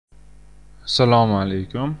Assalomu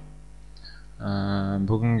alaykum.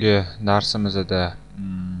 Bugungi darsimizda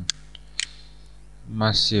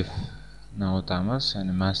massivni o'tamiz,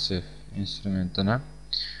 ya'ni massiv instrumentini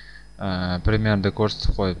primerda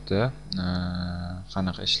ko'rsatib qo'yibdi,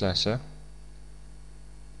 qanaqa ishlashi.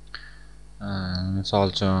 Misol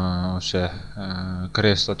uchun o'sha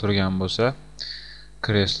kreslo turgan bo'lsa,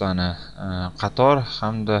 kresloni qator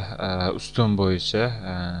hamda ustun bo'yicha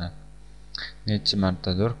necha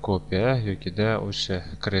martadir kopiya yokida o'sha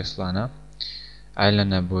kresloni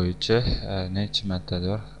aylana bo'yicha necha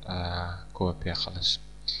martadir kopiya qilish.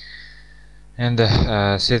 Endi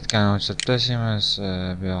setkani o'chirib tashlaymiz,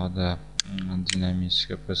 bu yoqda dinamik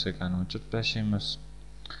PSKni o'chirib tashlaymiz.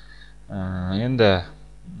 Endi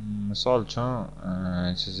misol uchun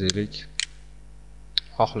chizaylik.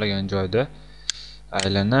 Xohlagan joyda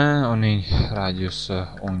aylana, uning radiusi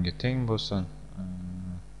 10 ga teng bo'lsin.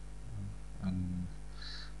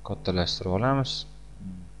 Kattalashtirib olamiz.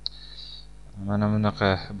 Mana bunaqa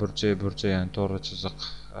burchak, ya'ni to'g'ri chiziq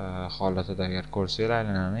holatida agar ko'rsanglar,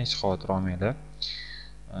 aylanani hech xavotir olmanglar.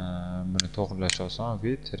 Buni to'g'rilash oson,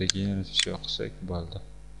 vid regeneratsiya qilsak bo'ldi.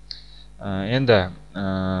 Endi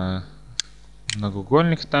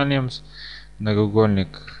mnogougольник tanlaymiz.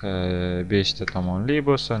 Mnogougольник 5 ta tomonli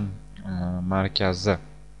bo'lsin. Markazi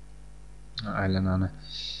aylanani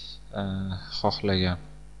xohlagan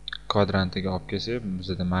kvadrantiga olib kelsak,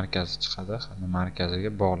 bizda markazi chiqadi.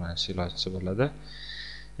 Markaziga bog'lanish iloji bo'ladi.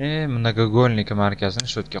 Mnogougольник markazini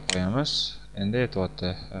shu yerga qo'yamiz. Endi aytyapti,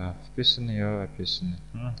 вписанный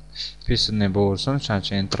bo'lsin, shuning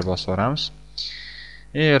uchun enter bosib yuboramiz.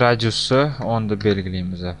 Radiusi 10 deb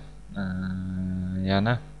belgilaymiz.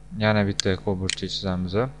 Yana bitta ko'pburchak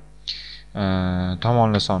chizamiz.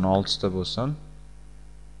 Tomonlar soni 6 ta bo'lsin.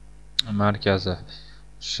 Markazi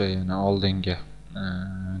o'sha yana oldingi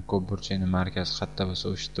ko'pburchakning markazi qayerda bo'lsa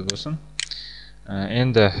o'sha yerda bo'lsin.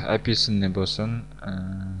 Endi описанный bo'lsin.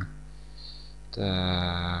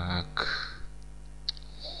 Tak.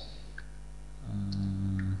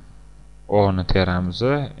 O'ni teramiz,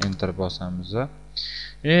 enter bosamiz.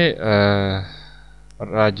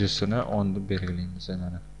 Radiusini 10 deb belgilaymiz.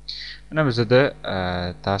 Mana bizda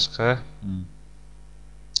tashqi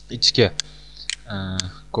ichki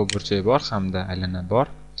ko'pburchak bor hamda aylana bor.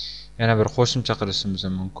 Yana bir qo'shimcha qilishimiz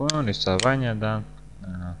mumkin. Rисованиядан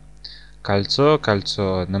kольцо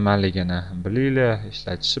nimaligini bilinglar,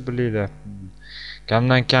 ishlatishni bilinglar.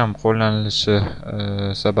 Kamdan kam qo'llanilishi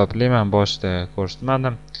sababli men boshida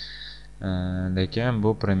ko'rsatmadim. Lekin bu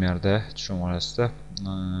primerda tushunib olasizlar.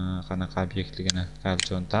 Qanaqa obyektligini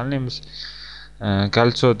kольцоni tanlaymiz.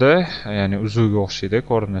 Kольцоda, ya'ni uzuvga o'xshaydi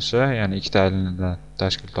ko'rinishi, ya'ni ikkita aylanadan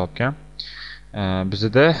tashkil topgan.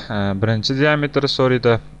 Bizda birinchi diametri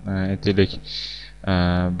so'raydi. Aytaylik,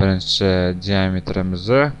 birinchi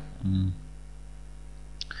diametrimizni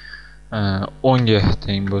 10 ga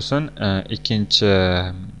teng bo'lsin. Ikkinchi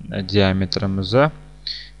diametrimizni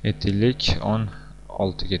aytaylik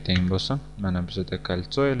 16 ga teng bo'lsin. Mana bizda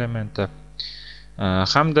kольцо elementi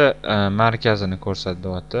hamda markazini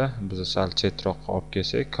ko'rsatyapti. Biz sal chetroqqa olib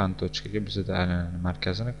kelsak, kantochkaga bizda aylananing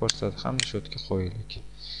markazini ko'rsatadi. Hamda shu yerga qo'yaylik.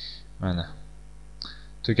 Mana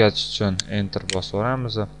tugatish uchun enter bosib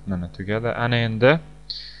yuboramiz. Mana tugadi. Ana endi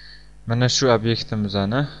mana shu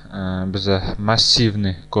obyektimizni biz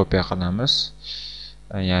massivni kopiya qilamiz.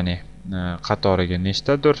 Ya'ni qatoriga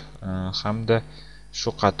nechtadir hamda shu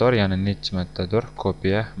qator yana necha martadir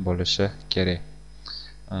kopiya bo'lishi kerak.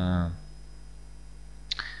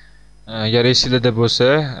 Agar esingizda bo'lsa,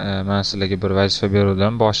 men sizlarga bir vazifa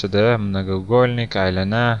berdim. Boshida mnogougольник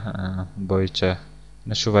aylana bo'yicha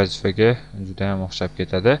shu vazifaga juda ham o'xshab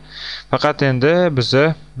ketadi. Faqat endi biz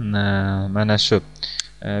mana shu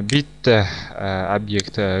bitta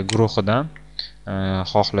obyekt guruhidan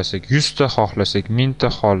xohlasak 100 ta, xohlasak 1000 ta,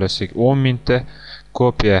 xohlasak 10 000 ta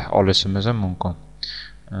kopiya olishimiz mumkin.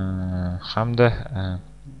 Hamda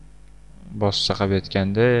boshqa qilib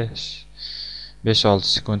aytganda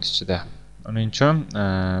 5-6 sekund ichida. Uning uchun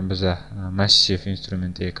biz massiv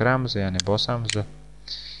instrumentiga kiramiz, ya'ni bosamiz.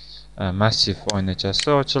 Massiv oynachasi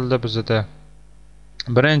ochildi bizda.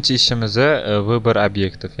 Birinchi ishimiz выбор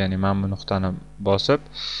obyektов, ya'ni mana bu nuqtani bosib,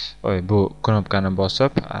 bu knopkani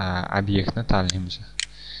bosib obyektni tanlaymiz.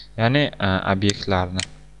 Ya'ni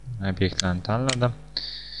obyektlarni tanladim.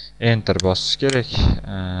 Enter bosish kerak.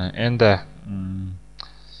 Endi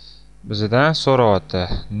bizdan so'rayapti,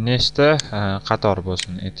 nechta qator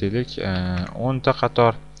bo'lsin. Aytaylik, 10 ta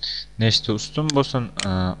qator, nechta ustun bo'lsin,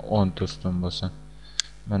 10 ta ustun bo'lsin.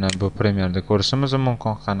 Mana bu primerda ko'rishimiz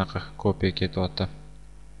mumkin qanaqa kopiya ketyapti.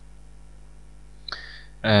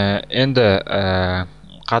 Endi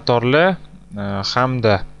qatorlar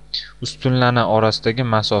hamda ustunlarning orasidagi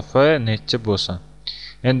masofa necha bo'lsin.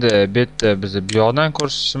 Endi bu yerda biz bu yoqdan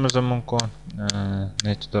ko'rishimiz mumkin.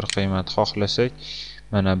 Nechadir qiymat xohlasak,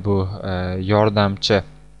 mana bu yordamchi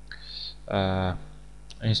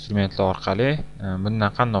instrumentlar orqali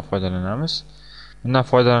bundan qanday foydalanamiz? Bundan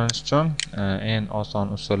foydalanish uchun eng oson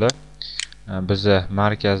usuli bizni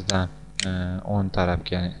markazdan o'ng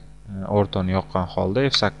tarafga, ya'ni o'rtani yoqqan holda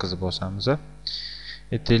F8 bosamiz.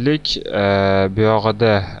 Aytaylik, bu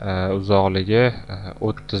yog'ida uzoqligi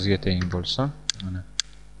 30 ga teng bo'lsin. Mana.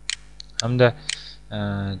 Hamda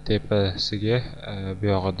tepasiga bu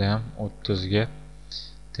yog'ida ham 30 ga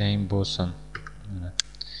teng bo'lsin. Mana.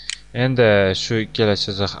 Endi shu ikkala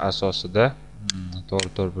chiziq asosida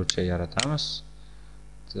to'g'ri burchak yaratamiz.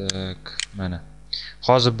 Tak, mana.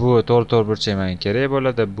 Hozir bu to'g'ri burchak menga kerak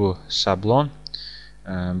bo'ladi. Bu shablon.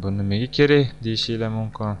 Bu nimaga kerak deyishinglar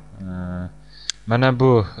mumkin. Mana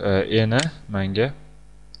bu eni menga,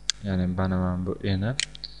 ya'ni mana bu eni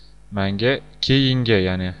menga keyingi,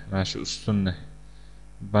 ya'ni mana shu ustunni,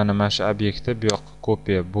 mana shu obyektni bu yoqqa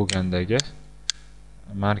kopiya bo'lgandagi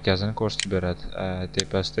markazini ko'rsatib beradi.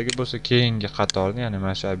 Tepasidagi bo'lsa keyingi qatorni, ya'ni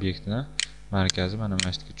mana shu obyektni markazi mana shu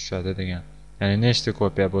yerga tushadi degan. Ya'ni nechta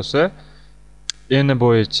kopiya bo'lsa, eni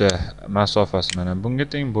bo'yicha masofasi mana bunga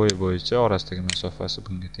teng, bo'yi bo'yicha orasidagi masofasi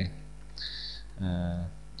bunga teng.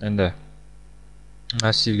 Endi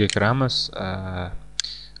massivga kiramiz.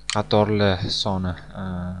 Qatorlar soni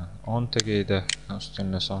 10 taga edi,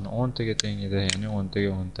 ustunlar soni 10 taga teng edi, ya'ni 10 taga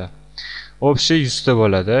 10 ta. Общий 100 ta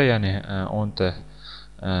bo'ladi, ya'ni 10 ta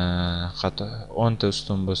 10 ta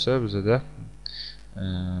ustun bo'lsa bizda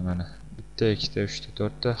mana bitta, ikkita, 3 ta,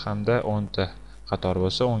 4 ta hamda 10 ta qator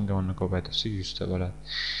bo'lsa 10 ga 10 ni ko'paytirsak 100 ta bo'ladi.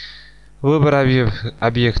 Bu bir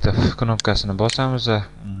obyekt knopkasini bosamiz,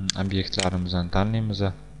 obyektlarimizni tanlaymiz.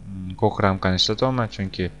 Ko'k ramkani ishlatyapman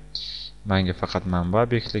chunki menga faqat mana bu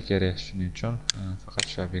obyektlar kerak, shuning uchun faqat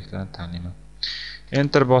shu obyektlarni tanlayman.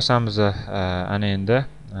 Enter bosamiz. Ana endi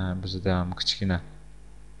bizda ham kichkina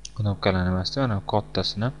knopkalar emasdi, mana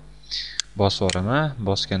kattasini bosib o'raman.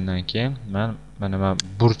 Bosgandan keyin men mana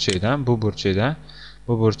burchakdan, bu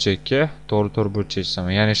burchakka to'g'ri burchak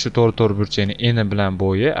chizaman. Ya'ni shu to'g'ri burchakning eni bilan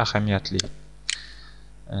bo'yi ahamiyatli.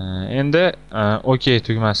 Endi OK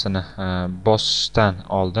tugmasini bosishdan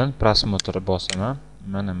oldin prosmotr bosaman.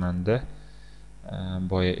 Mana menda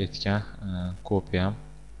boya aytgan kopiyam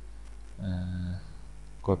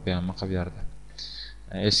qilib berdi.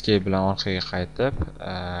 Escape bilan orqaga qaytib,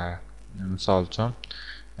 misol uchun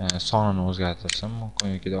sonini o'zgartirishim mumkin,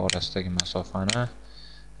 yoki orasidagi masofani,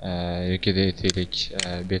 yoki aytaylik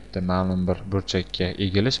bu yerda ma'lum bir burchakka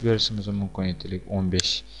egilish berishimiz mumkin, aytaylik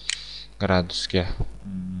 15 gradusga.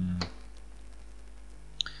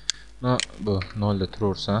 Bu 0 da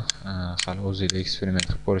turaversa, hali o'zingizlar eksperiment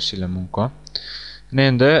qilib ko'rishingiz mumkin.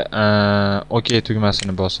 Endi OK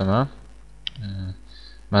tugmasini bosaman.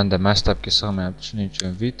 Menda masshtabga sig'mayapti, shuning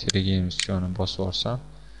uchun vid registrini bosib olsam,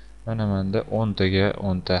 mana menda 10 taga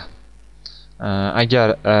 10 ta. Agar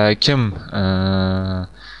kim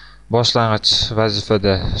boshlang'ich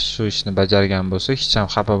vazifada shu ishni bajargan bo'lsa, hech ham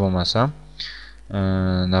xafa bo'lmasam.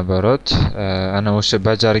 Naborot, ana o'sha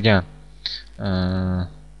bajargan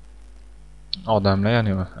odamlar,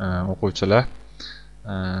 ya'ni o'quvchilar,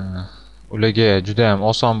 ularga juda ham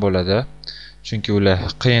oson bo'ladi, chunki ular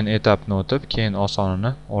qiyin etapni o'tib, keyin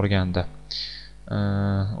osonini o'rgandi.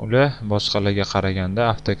 Ular boshqalarga qaraganda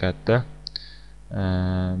AutoCADda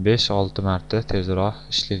 5-6 marta tezroq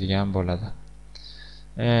ishlaydigan bo'ladi.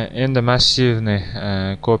 Endi massivni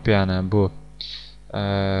kopiyani bu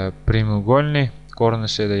prямоугольный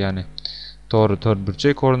ko'rinishida, ya'ni to'rt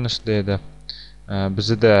burchak ko'rinishida edi.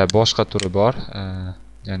 Bizda boshqa turi bor.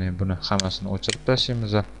 Ya'ni buni hammasini o'chirib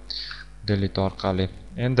tashlaymiz delete orqali.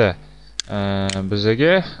 Endi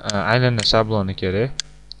bizga aylana shabloni kerak.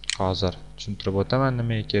 Hozir tushuntirib o'taman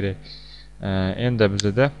nimaga kerak. Endi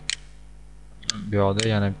bizda bu yoqda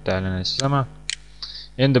yana bitta aylana chizaman.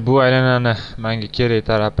 Endi bu aylanani menga kerak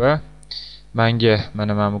tarafi, menga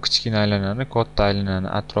mana bu kichkina aylanani katta aylanani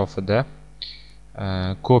atrofida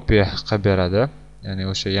kopiya qilib beradi. Ya'ni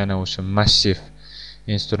yana o'sha massiv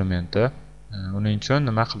instrumenti. Uning uchun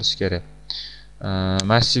nima qilish kerak?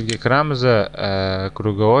 Massivga kiramiz,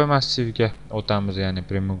 круговой massivga o'tamiz, ya'ni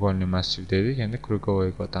прямоугольный massiv dedik, endi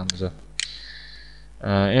круговойga o'tamiz.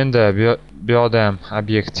 Endi bu yoqda ham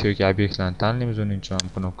obyekt yoki obyektlarni tanlaymiz, uning uchun ham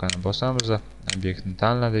knopkani bosamiz. Obyektni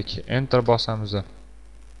tanladik, enter bosamiz.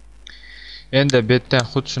 Endi bu yerdan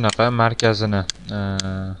xuddi shunaqa markazini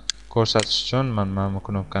ko'rsatish uchun mana bu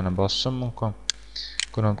knopkani bosishim mumkin.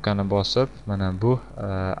 Knopkani bosib, mana bu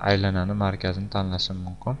aylanani markazini tanlashim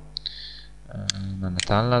mumkin. Mana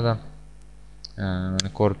tanladim. Mana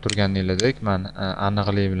ko'rib turganingizdek, men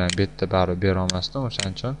aniqlik bilan bu yerda baribir bera olmasdim.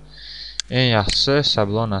 O'shaning uchun eng yaxshisi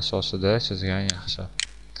shablon asosida chizgan yaxshi.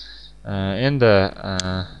 Endi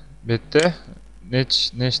bu yerda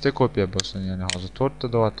nechta kopiya bo'lsin? Ya'ni hozir 4 ta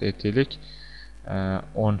deyapti, aytaylik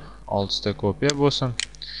 16 ta kopiya bo'lsin.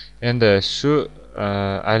 Endi shu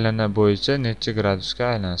aylana bo'yicha necha gradusga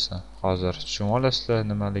aylansa, hozir tushunib olasizlar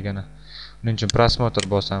nimaligini. Buning uchun prosmotr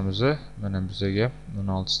bosamiz. Mana bizga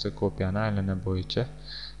 16 ta kopiyani aylana bo'yicha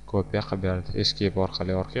kopiya qilib berdi. Escape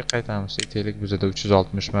orqali orqaga qaytamiz. Aytaylik bizda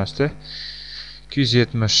 360 emasdi,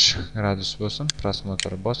 270 gradus bo'lsin.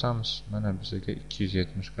 Prosmotr bosamiz. Mana bizga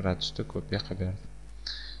 270 gradusda kopiya qilib berdi.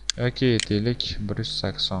 Yoki aytaylik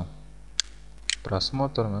 180.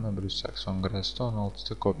 Prosmotr mana 180 gradusda 16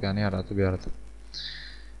 ta kopiyani yaratib berdi.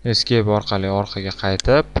 Escape orqali orqaga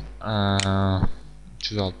qaytib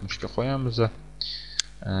 360 ga qo'yamiz.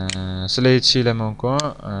 Sizlar aytishingiz mumkin,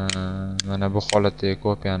 mana bu holatdagi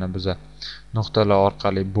kopiyani biz nuqtalar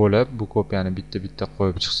orqali bo'lib, bu kopiyani bitta-bitta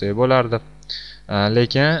qo'yib chiqsak bo'lardi.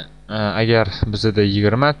 Lekin agar bizda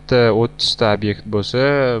 20 ta, 30 ta obyekt bo'lsa,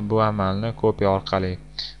 bu amalni kopiya orqali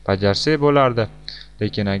bajarsak bo'lardi.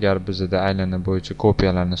 Lekin agar bizda aylana bo'yicha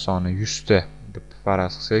kopiyalarning soni 100 ta deb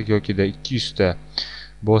faraz qilsak yoki 200 ta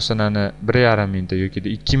bo'lsa, 1,5 mingta yoki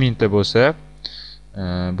 2000 ta bo'lsa,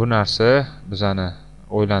 bu narsa bizani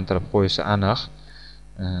o'ylantirib qo'yishi aniq.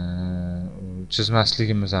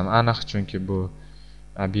 Chizmasligimiz ham aniq, chunki bu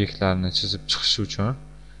obyektlarni chizib chiqish uchun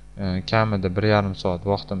kamida 1,5 soat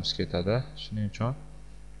vaqtimiz ketadi. Shuning uchun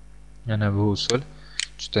yana bu usul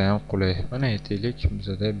juda ham qulay. Mana aytaylik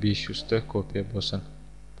bizda 500 ta kopiya bo'lsin.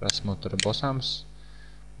 Prosmotr bosamiz.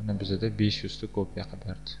 Mana bizda 500 ta kopiya qilib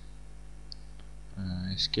berdi.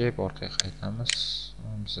 Escape orqaga qaytamiz.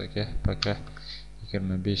 Bizga paka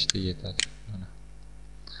 25 ta yetadi. Mana.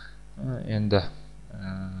 Endi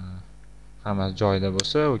hammasi joyida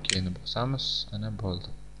bo'lsa, okeyni bosamiz. Ana bo'ldi.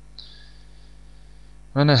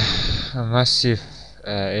 Mana massiv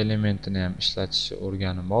elementini ham ishlatishni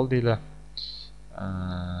o'rganib oldinglar.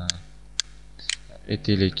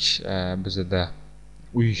 Aytaylik bizda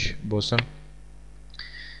uy bo'lsin.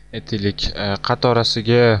 Aytaylik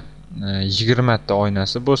qatorasiga 20 ta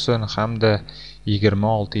oynasi bo'lsin hamda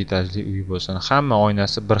 26 etajli uy bo'lsin. Hamma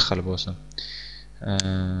oynasi bir xil bo'lsin.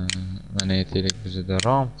 Mana aytaylik bizda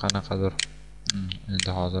rom qanaqadir.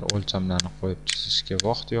 Endi hozir o'lchamlarni qo'yib chizishga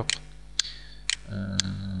vaqt yo'q.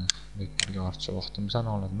 Bekorga ortiqcha vaqtimizni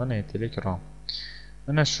oladi. Mana aytaylik rom.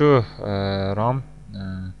 Mana shu rom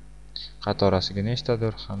qatorasiga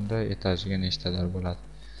nechtadir hamda etajiga nechtadir bo'ladi.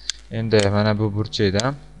 Endi mana bu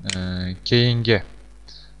burchakdan keyingi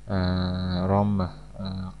romni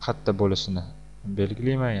qayerda bo'lishini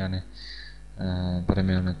belgilayman, ya'ni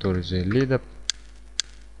примерно 450 deb.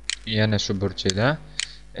 Yana shu burchakdan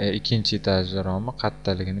ikkinchi etaj romni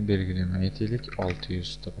qayerdaligini belgilayman. Aytaylik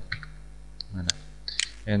 600 deb. Mana.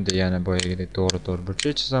 Endi yana boyagidek to'g'ri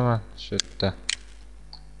burchak chizaman. Shu yerda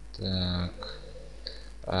tak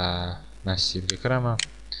massivga kiraman.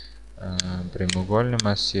 Прямоугольный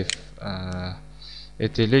massiv.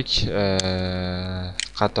 Aytaylik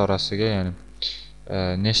qatorasiga, ya'ni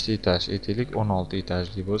nechta etaj? Aytaylik 16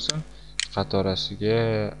 etajli bo'lsin. Qatorasiga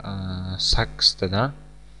 8 tadan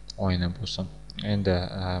oyna bo'lsin. Endi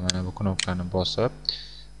mana bu knopkani bosib,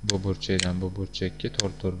 bu burchakdan bu burchakka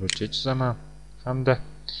to'g'ri burchak chizaman. Hamda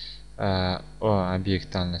o obyekt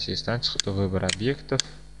tanlashingizdan chiqib bir obyektov.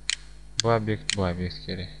 Bu obyekt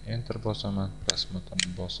kerak. Enter bosaman, prosmotrni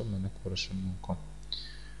bosib buni ko'rishim mumkin.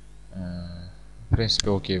 Prinsipi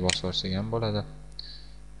okey bosib olsak ham bo'ladi.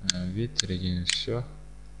 Vid regin всё.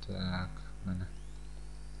 Так, mana.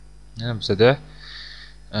 Yana bizda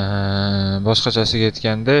boshqachasiga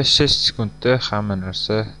aytganda 6 sekundda hamma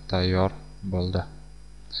narsa tayyor bo'ldi.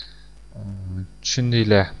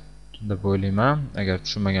 Tushundinglar deb o'ylayman. Agar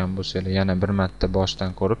tushunmagan bo'lsanglar yana bir marta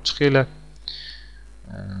boshdan ko'rib chiqinglar.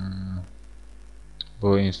 Bu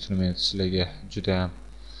instrument sizlarga juda ham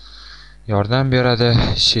yordam beradi,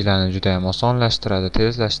 ishlarni juda ham osonlashtiradi,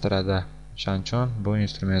 tezlashtiradi. Shuning uchun bu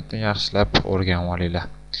instrumentni yaxshilab o'rganib olinglar.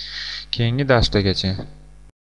 Keyingi darsdagacha